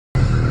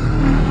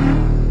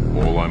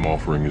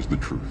offering is the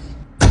truth.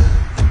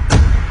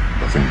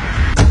 Nothing more.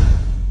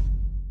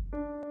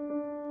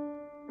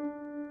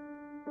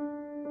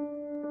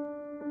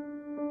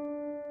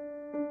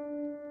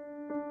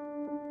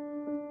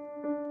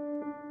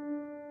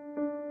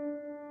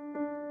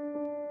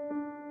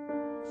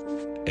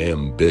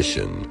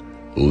 Ambition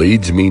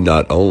leads me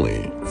not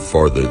only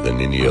farther than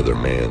any other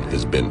man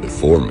has been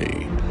before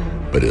me,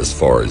 but as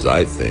far as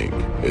I think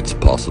it's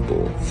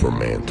possible for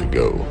man to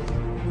go.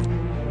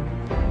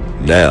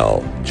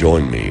 Now,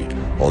 join me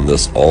on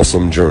this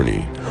awesome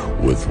journey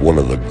with one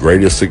of the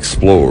greatest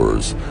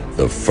explorers,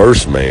 the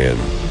first man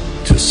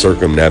to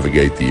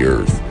circumnavigate the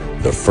earth,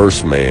 the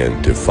first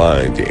man to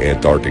find the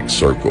Antarctic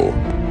Circle,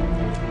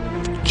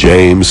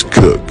 James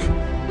Cook.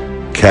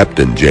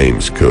 Captain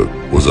James Cook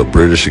was a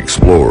British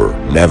explorer,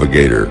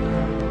 navigator,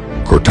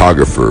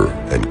 cartographer,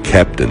 and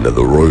captain of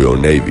the Royal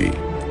Navy.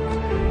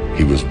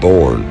 He was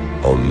born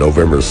on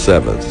November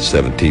 7th,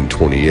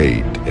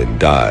 1728, and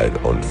died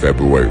on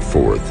February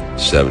 4th,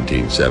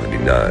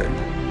 1779.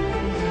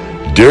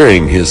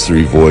 During his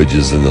 3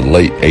 voyages in the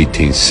late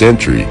 18th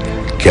century,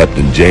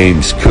 Captain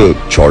James Cook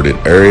charted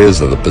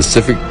areas of the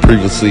Pacific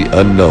previously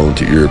unknown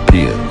to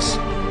Europeans.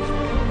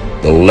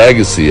 The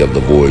legacy of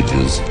the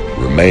voyages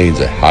remains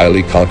a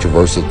highly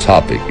controversial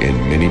topic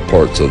in many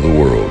parts of the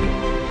world.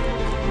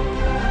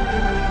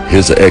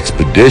 His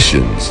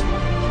expeditions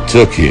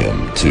took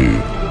him to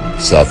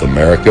South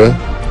America,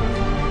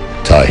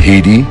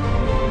 Tahiti,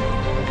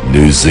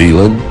 New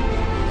Zealand,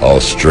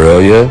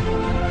 Australia,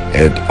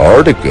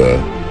 Antarctica,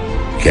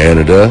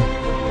 Canada,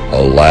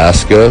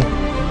 Alaska,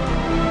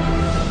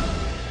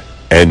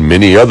 and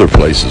many other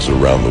places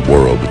around the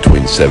world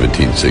between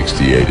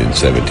 1768 and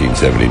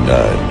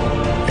 1779.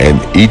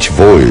 And each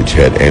voyage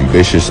had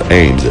ambitious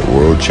aims at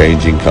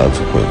world-changing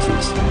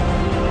consequences.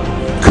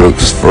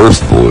 Cook's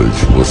first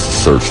voyage was to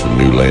search for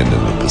new land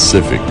in the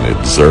Pacific and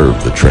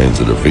observe the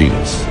transit of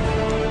Venus.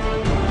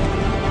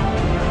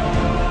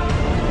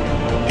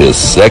 His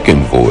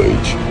second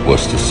voyage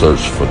was to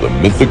search for the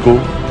mythical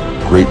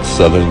Great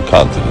Southern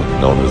Continent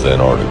known as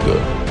Antarctica.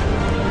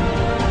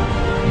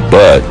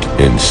 But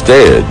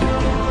instead,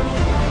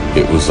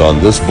 it was on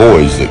this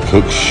voyage that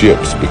Cook's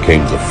ships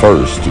became the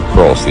first to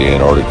cross the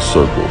Antarctic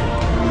Circle,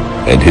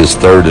 and his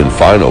third and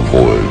final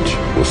voyage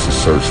was to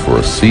search for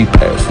a sea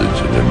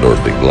passage in the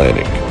North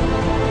Atlantic.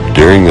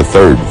 During the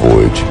third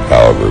voyage,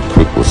 however,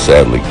 Cook was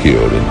sadly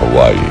killed in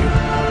Hawaii.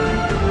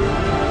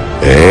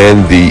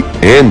 And the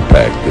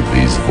impact of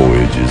these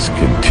voyages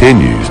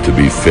continues to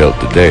be felt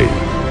today.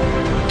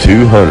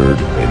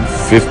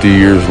 250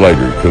 years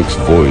later, Cook's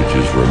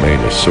voyages remain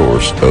a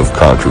source of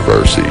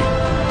controversy,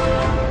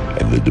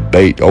 and the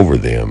debate over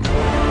them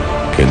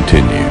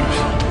continues.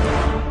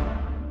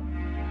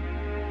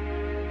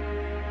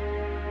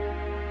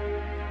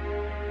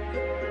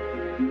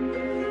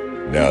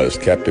 Now, as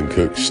Captain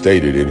Cook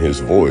stated in his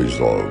voyage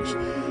logs,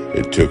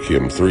 it took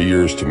him 3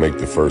 years to make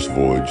the first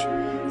voyage,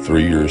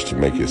 3 years to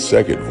make his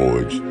second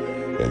voyage,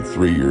 and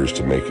 3 years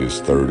to make his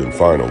third and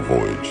final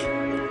voyage.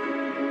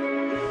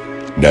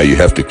 Now, you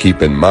have to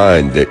keep in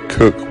mind that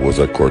Cook was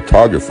a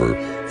cartographer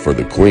for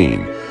the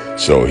Queen,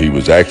 so he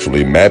was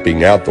actually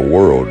mapping out the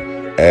world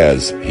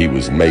as he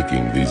was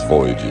making these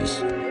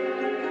voyages.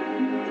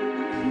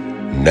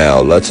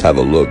 Now let's have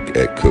a look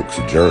at Cook's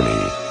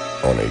journey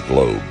on a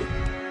globe.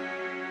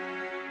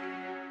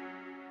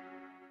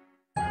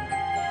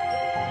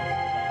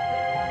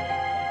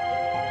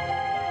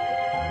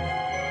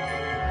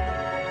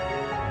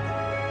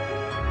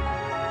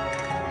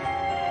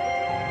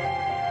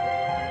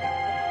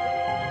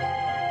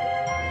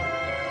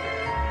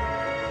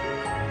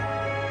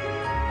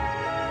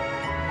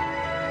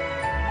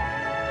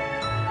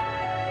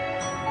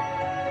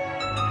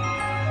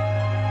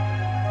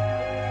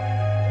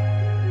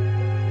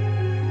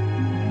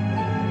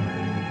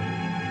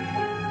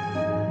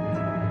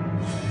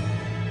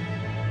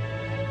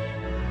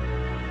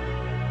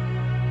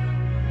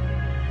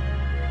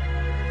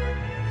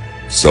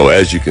 So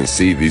as you can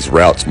see, these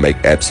routes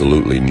make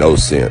absolutely no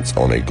sense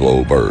on a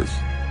globe Earth.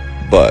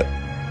 But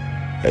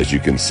as you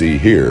can see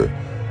here,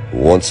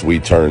 once we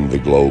turn the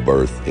globe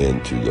Earth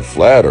into the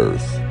flat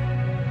Earth,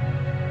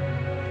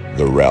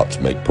 the routes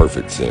make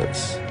perfect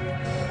sense.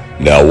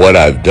 Now what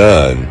I've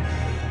done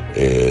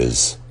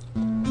is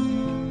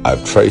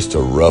I've traced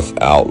a rough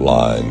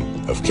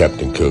outline of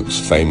Captain Cook's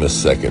famous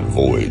second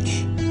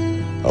voyage.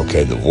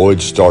 Okay, the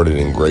voyage started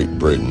in Great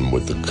Britain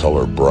with the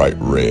color bright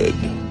red.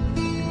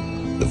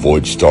 The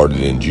voyage started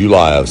in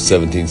July of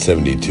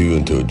 1772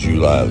 until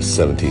July of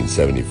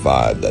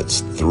 1775. That's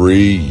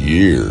 3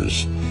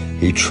 years.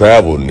 He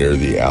traveled near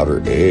the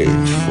outer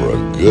edge for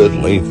a good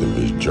length of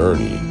his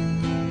journey.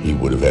 He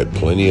would have had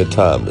plenty of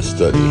time to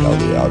study how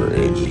the outer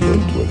edge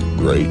looked with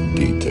great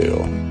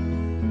detail.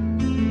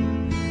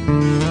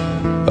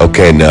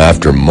 Okay, now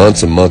after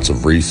months and months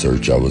of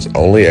research, I was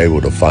only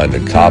able to find a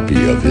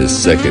copy of his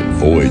second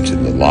voyage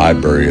in the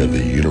library of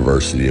the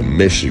University of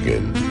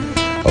Michigan.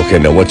 Okay,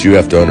 now what you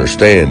have to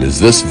understand is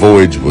this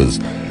voyage was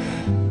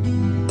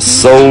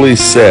solely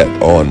set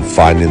on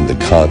finding the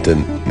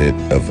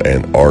continent of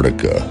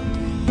Antarctica.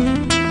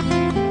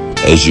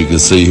 As you can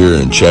see here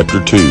in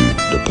Chapter 2,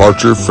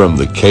 Departure from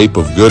the Cape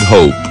of Good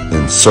Hope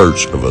in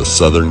Search of a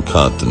Southern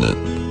Continent.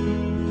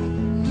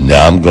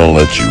 Now I'm going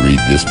to let you read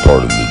this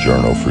part of the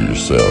journal for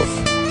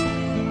yourself.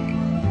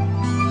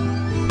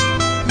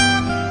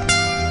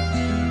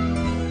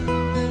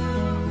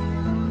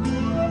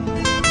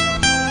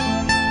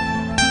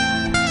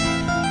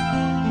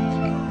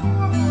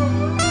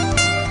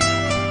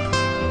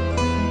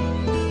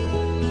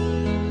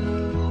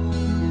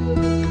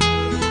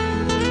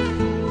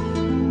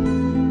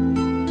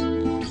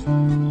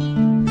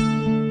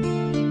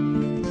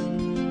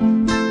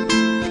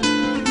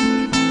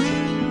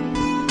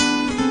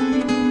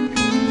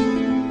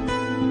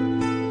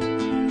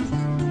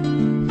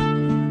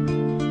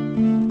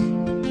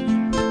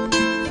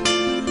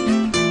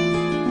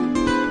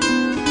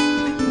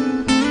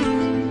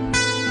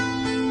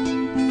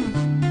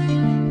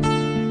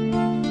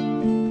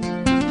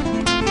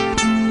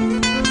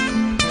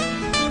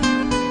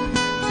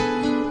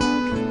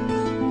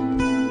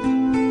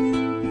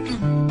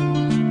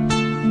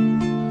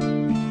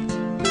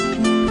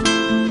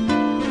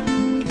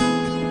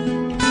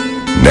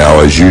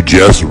 Now, as you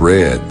just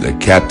read, the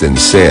captain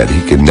said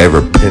he could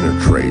never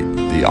penetrate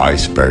the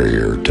ice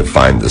barrier to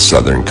find the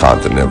southern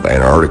continent of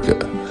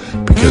Antarctica,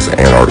 because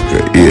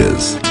Antarctica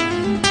is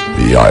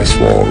the ice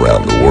wall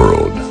around the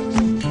world.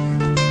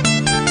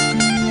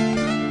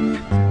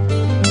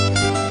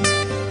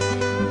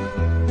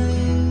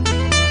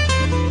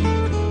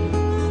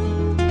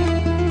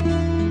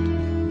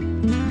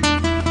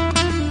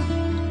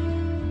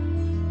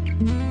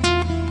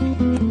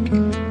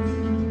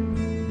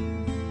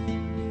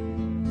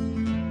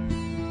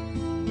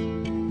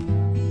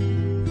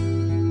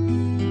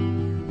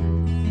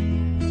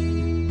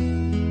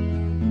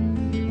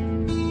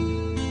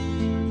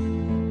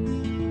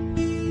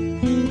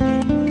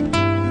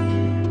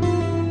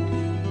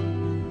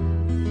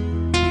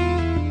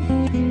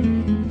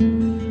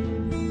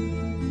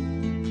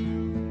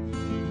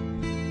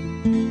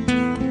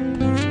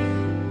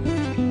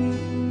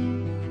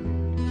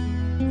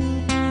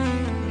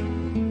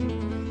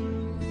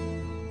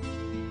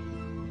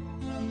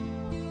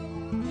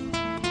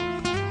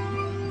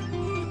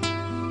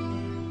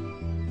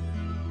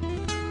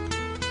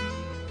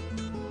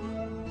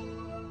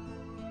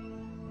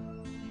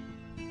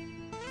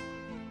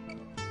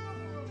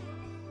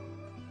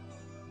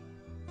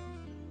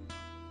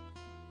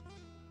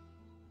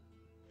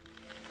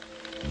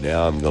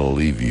 Now I'm going to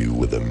leave you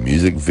with a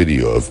music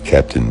video of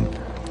Captain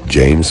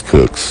James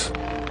Cook's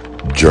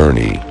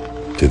journey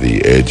to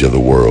the edge of the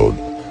world,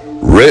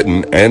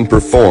 written and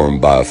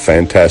performed by a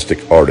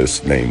fantastic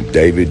artist named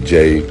David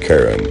J.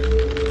 Caron.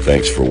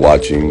 Thanks for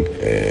watching,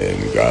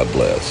 and God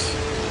bless.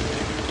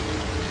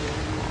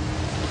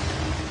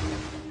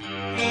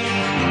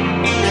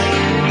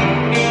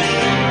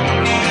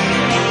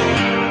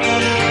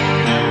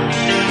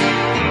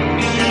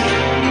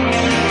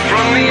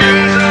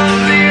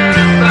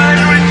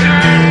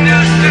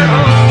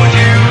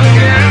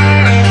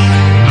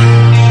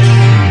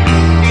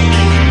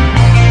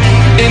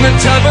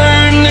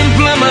 Tavern in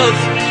Plymouth,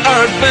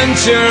 our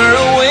adventure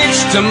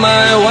awaits. To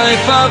my wife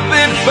I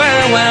bid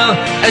farewell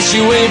as she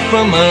waved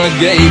from our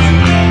gate.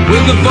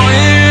 With the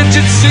voyage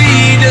at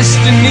sea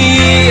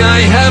destiny,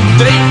 I have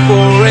date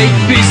for 8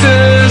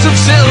 pieces of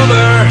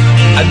silver.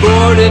 I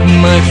boarded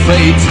my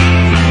fate.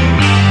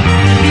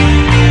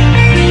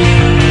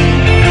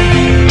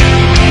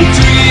 2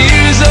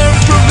 years of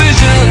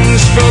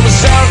provisions, from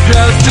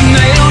sauerkraut to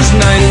nails,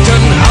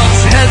 9-ton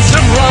hogsheads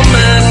of rum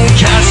and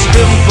cask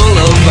them full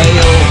of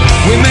ale.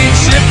 We made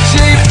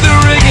ship-shape the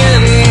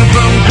rigging,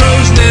 from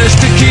crow's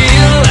nest to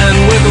keel, and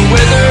with a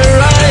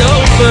weather eye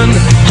open,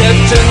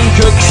 Captain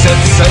Cook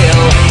set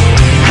sail.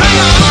 Hang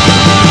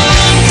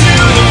on to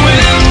the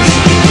winds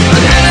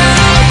and head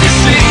out to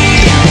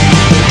sea.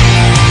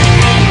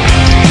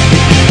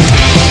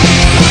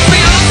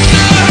 Beyond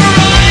the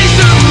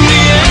horizon,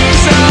 the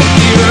ends of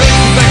the earth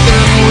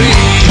beckon we.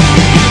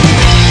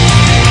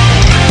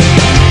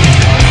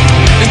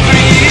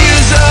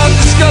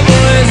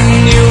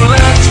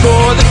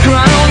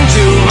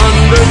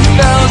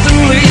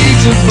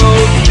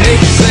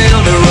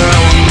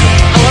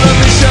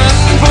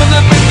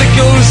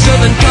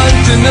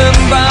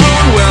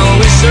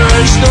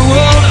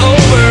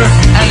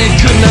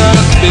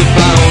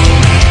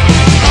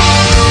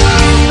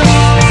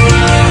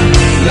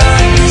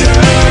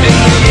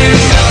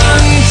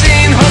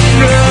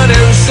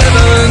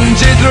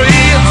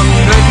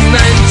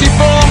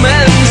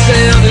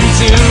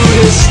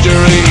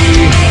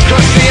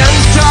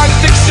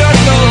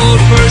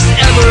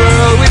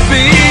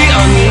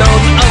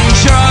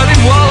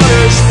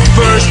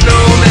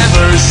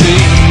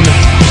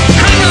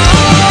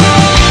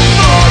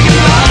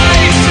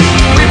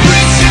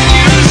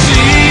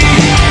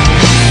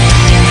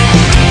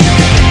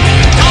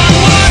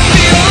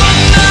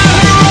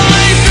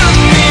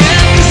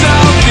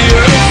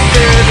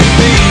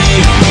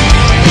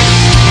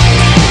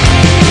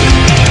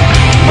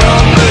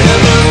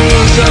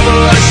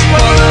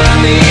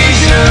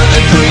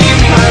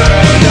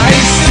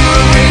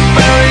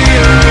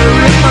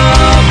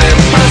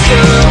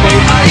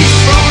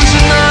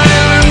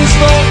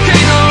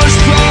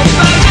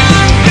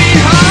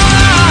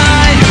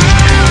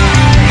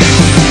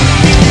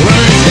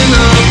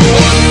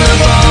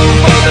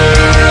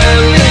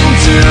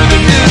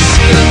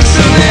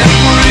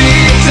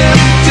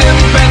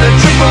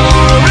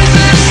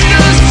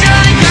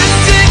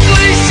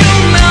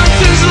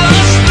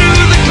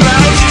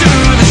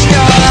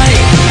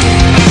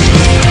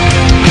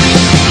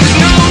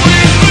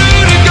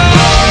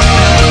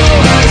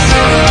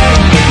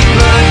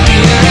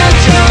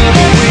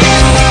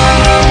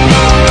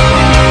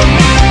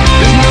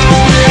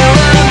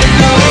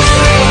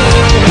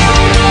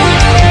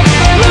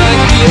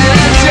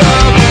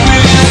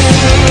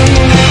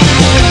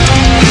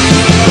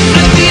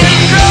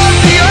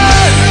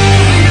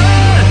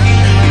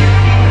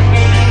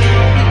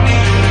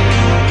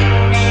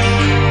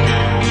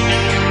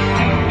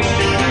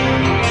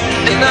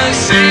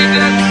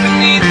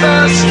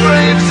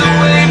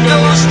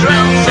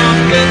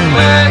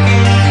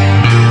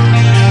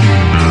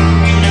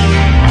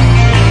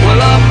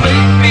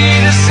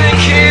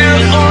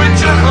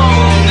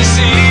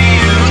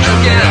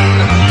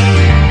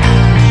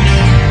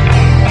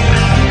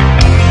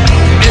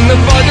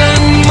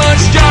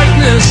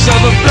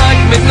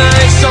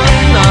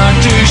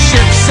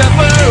 ships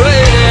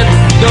separated,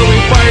 though we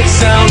fight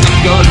sound of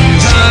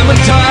guns. Time and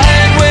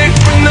tide wait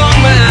for no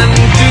man.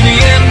 To the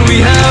end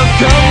we have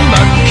come,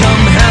 but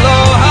come hell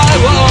or high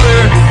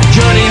water,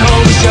 journey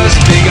home's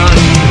just begun.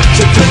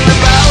 So turn the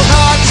bow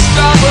hard to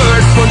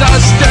starboard, put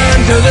our stern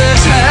to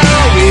this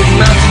hell. We've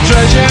mapped the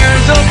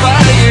treasures of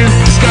value,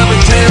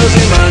 discovered tales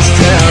we must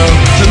tell.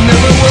 So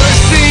never was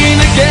seen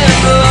again,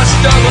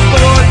 lost all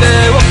before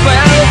they were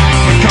fell.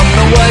 Come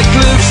the white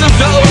cliffs of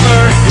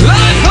Dover,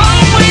 like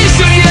home we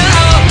should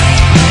yell.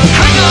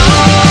 Hang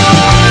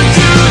on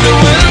to the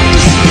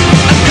winds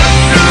and cut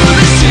through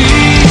the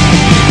sea.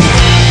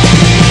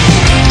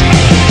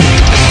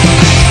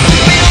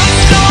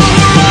 Beyond all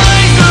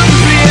horizons,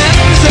 the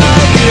ends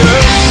of the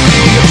earth we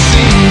have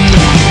seen.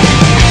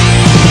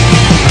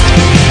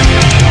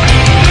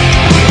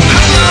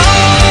 Hang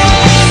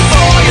on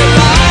for your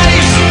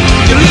lives,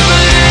 you're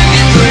living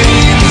your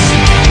dreams.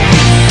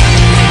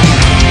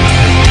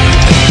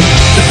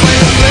 The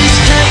final place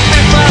can't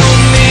be found,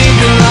 need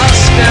the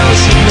lost now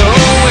should know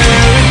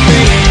where it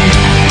be.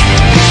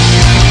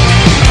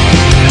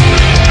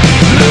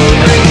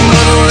 Looming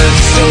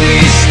monoliths of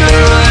Easter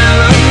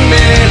Island,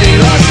 nearly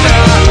lost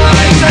our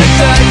lives,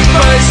 attacked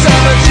by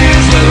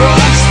savages with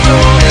rocks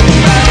thrown in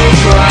battle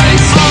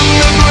cries. On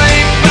the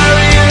Great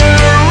Barrier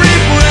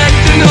Reef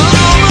wrecked and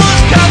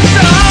almost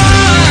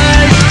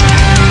capsized.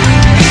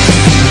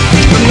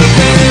 But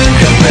nothing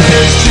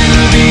compares to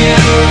the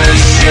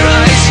endless sheer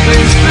ice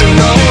gleams through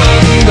no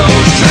one.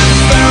 Those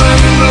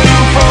transparent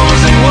blue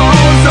frozen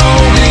walls,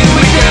 only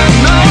we can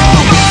know.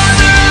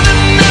 Farther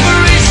than ever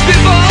reached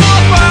before,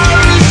 far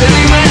as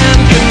any man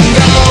can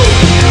go.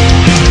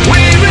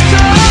 We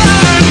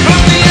return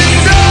from the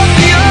end of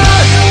the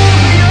earth,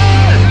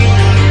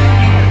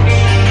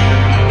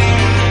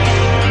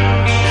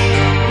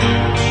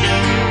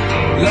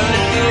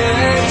 like the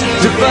edge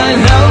to find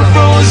hell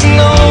frozen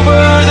over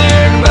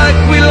there and back.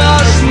 We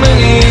lost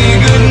many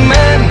good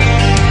men.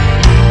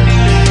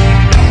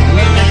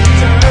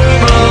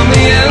 From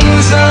the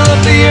ends of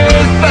the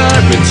earth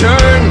I'd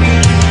return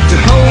to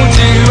hold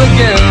you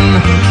again.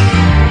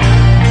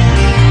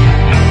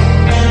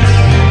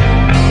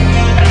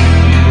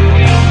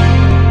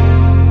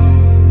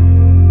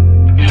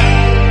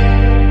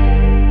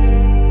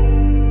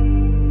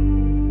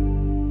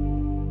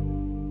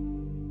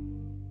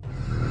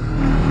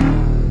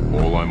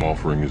 All I'm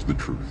offering is the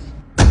truth.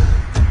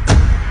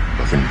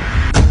 Nothing more.